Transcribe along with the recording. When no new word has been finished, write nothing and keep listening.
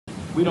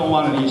We don't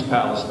want an East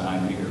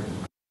Palestine here.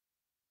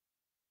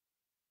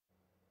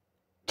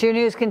 2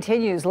 News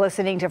continues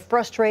listening to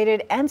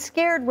frustrated and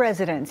scared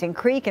residents in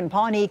Creek and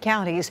Pawnee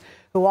Counties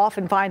who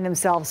often find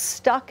themselves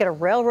stuck at a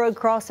railroad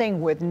crossing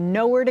with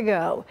nowhere to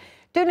go.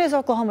 2 News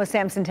Oklahoma's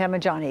Samson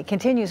Tamajani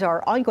continues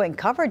our ongoing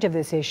coverage of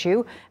this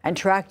issue and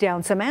tracked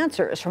down some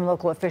answers from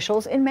local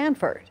officials in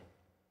Mannford.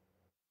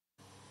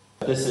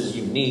 This is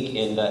unique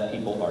in that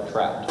people are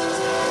trapped.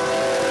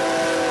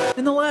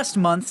 In the last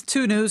month,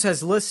 2 News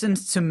has listened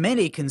to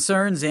many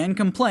concerns and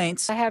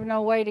complaints. I have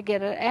no way to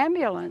get an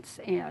ambulance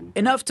in.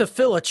 Enough to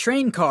fill a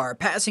train car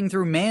passing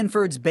through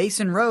Mannford's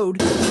Basin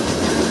Road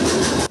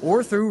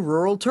or through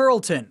rural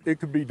Terlton.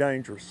 It could be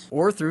dangerous.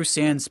 Or through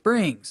Sand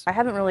Springs. I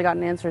haven't really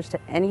gotten answers to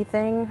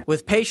anything.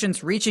 With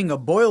patients reaching a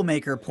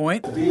Boilermaker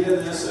point. The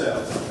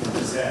BNSF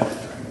has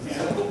had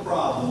mechanical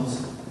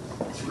problems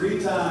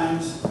 3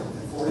 times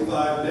in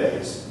 45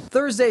 days.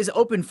 Thursday's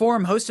open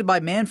forum hosted by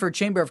Mannford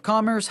Chamber of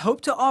Commerce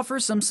hoped to offer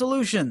some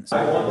solutions.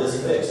 I want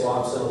this fixed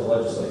while I'm still in the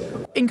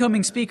legislature.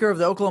 Incoming Speaker of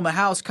the Oklahoma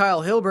House,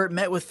 Kyle Hilbert,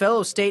 met with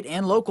fellow state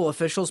and local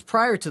officials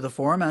prior to the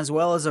forum, as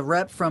well as a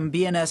rep from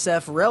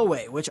BNSF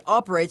Railway, which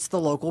operates the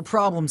local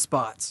problem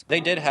spots.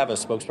 They did have a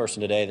spokesperson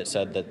today that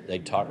said that they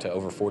talked to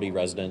over 40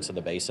 residents of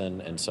the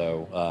basin, and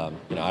so,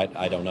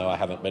 I don't know. I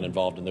haven't been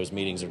involved in those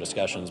meetings or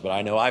discussions, but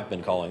I know I've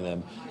been calling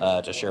them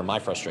to share my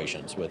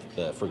frustrations with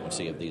the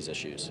frequency of these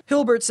issues.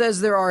 Hilbert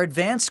says there are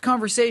advanced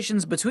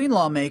conversations between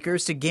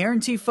lawmakers to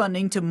guarantee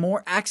funding to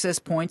more access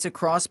points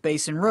across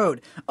Basin Road.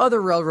 Other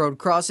railroad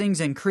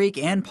crossings in Creek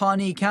and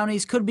Pawnee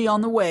counties could be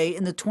on the way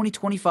in the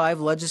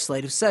 2025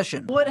 legislative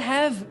session. What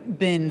have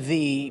been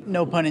the,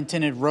 no pun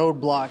intended,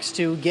 roadblocks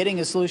to getting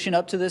a solution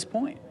up to this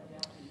point?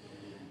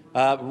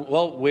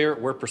 Well,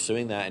 we're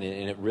pursuing that,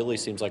 and it really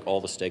seems like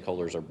all the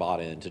stakeholders are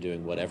bought into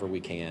doing whatever we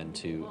can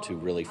to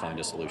really find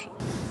a solution.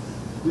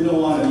 We don't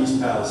want an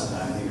East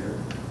Palestine here.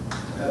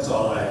 That's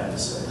all I have to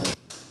say.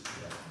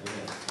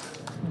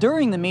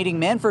 During the meeting,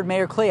 Mannford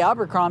Mayor Clay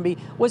Abercrombie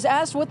was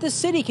asked what the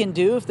city can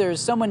do if there's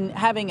someone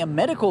having a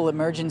medical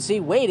emergency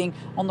waiting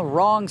on the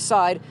wrong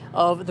side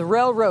of the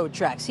railroad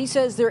tracks. He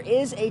says there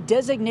is a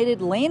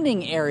designated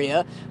landing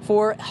area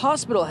for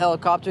hospital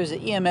helicopters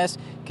that EMS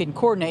can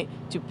coordinate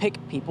to pick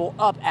people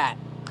up at.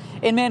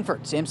 In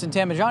Mannford, Samson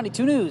Tamajani,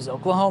 2 News,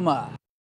 Oklahoma.